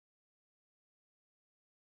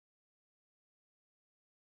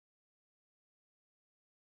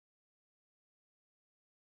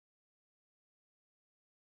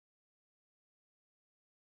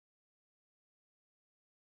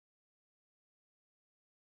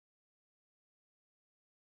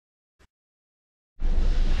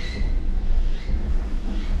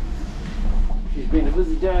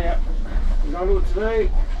busy day up in Gondola today.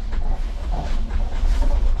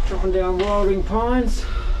 Chopping down wilding pines,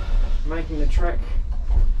 making the track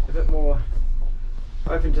a bit more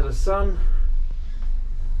open to the sun.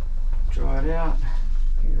 Dry it out,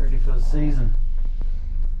 get ready for the season.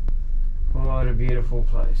 What a beautiful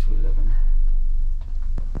place we live in.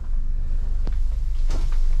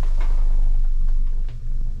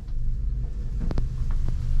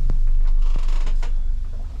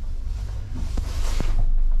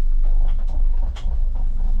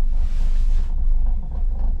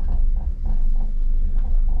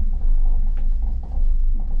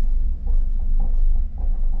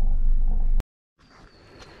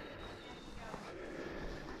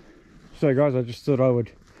 So guys, I just thought I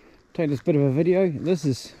would take this bit of a video. This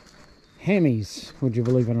is Hammys, would you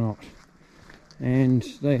believe it or not, and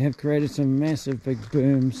they have created some massive big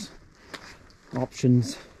berms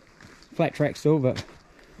options, flat track still, but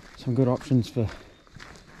some good options for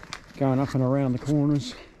going up and around the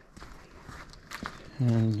corners,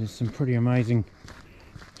 and there's some pretty amazing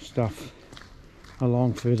stuff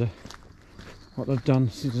along further. What they've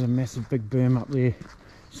done, see, there's a massive big berm up there,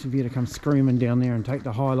 so if you to come screaming down there and take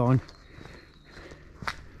the high line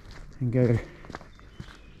and go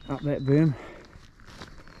up that berm,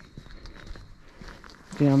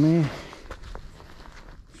 down there,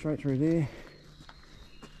 straight through there.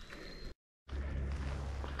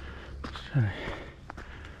 So,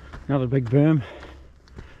 another big berm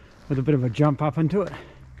with a bit of a jump up into it,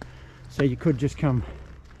 so you could just come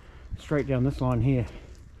straight down this line here,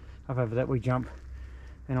 up over that wee jump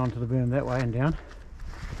and onto the berm that way and down,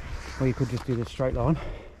 or you could just do this straight line,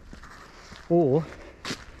 or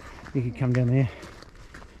you could come down there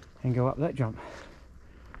and go up that jump.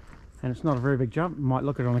 And it's not a very big jump, you might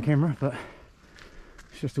look at it on the camera, but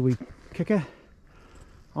it's just a wee kicker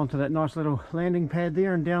onto that nice little landing pad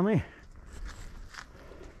there and down there.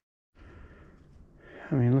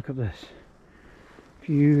 I mean, look at this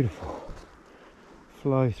beautiful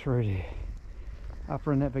flow through there, up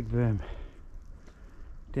in that big berm,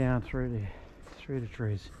 down through there, through the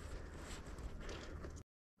trees.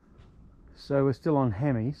 So we're still on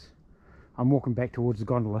Hammys. I'm walking back towards the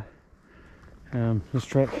gondola. This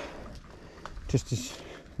track, just this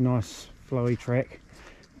nice flowy track,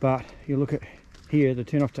 but you look at here, the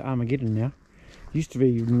turn off to Armageddon now. Used to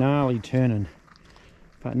be gnarly turning,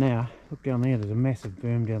 but now look down there, there's a massive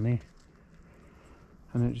berm down there,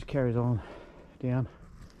 and then it just carries on down.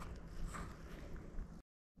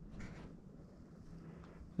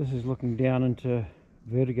 This is looking down into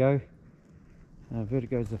Vertigo.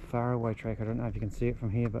 Vertigo is the faraway track. I don't know if you can see it from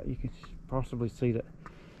here, but you can possibly see that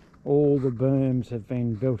all the berms have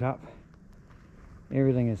been built up.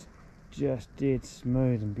 Everything is just dead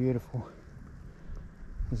smooth and beautiful.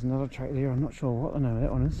 There's another track there, I'm not sure what the name of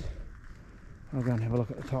that one is. I'll go and have a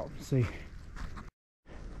look at the top and see.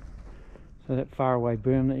 So that faraway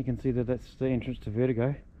berm that you can see, that's the entrance to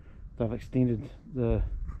Vertigo. They've extended the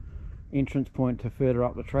entrance point to further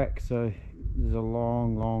up the track, so there's a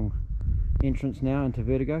long entrance now into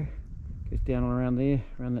Vertigo. Goes down and around there,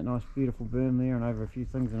 around that nice beautiful berm there, and over a few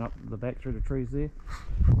things and up the back through the trees there.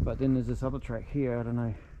 But then there's this other track here, I don't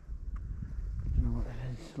know what that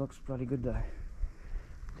is. Looks bloody good though.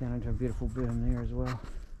 Down into a beautiful berm there as well,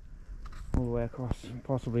 all the way across,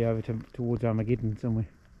 possibly over towards Armageddon somewhere.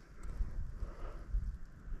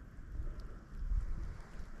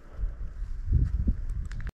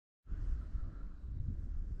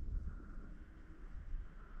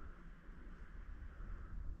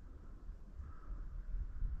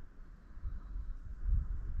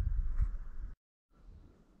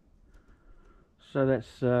 So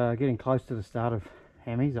that's getting close to the start of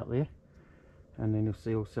Hammys up there, and then you'll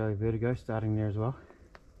see also Vertigo starting there as well.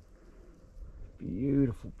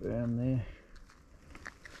 Beautiful berm there,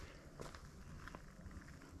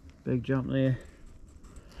 big jump there,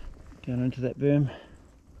 down into that berm,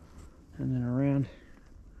 and then around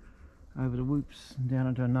over the whoops and down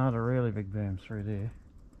into another really big berm through there.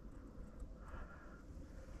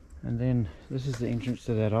 And then this is the entrance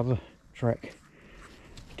to that other track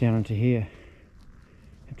down into here.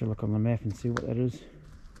 Have to look on the map and see what that is.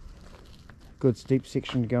 Good steep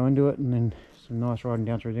section to go into it, and then some nice riding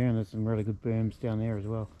down through there, and there's some really good berms down there as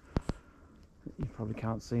well that you probably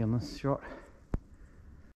can't see in this shot.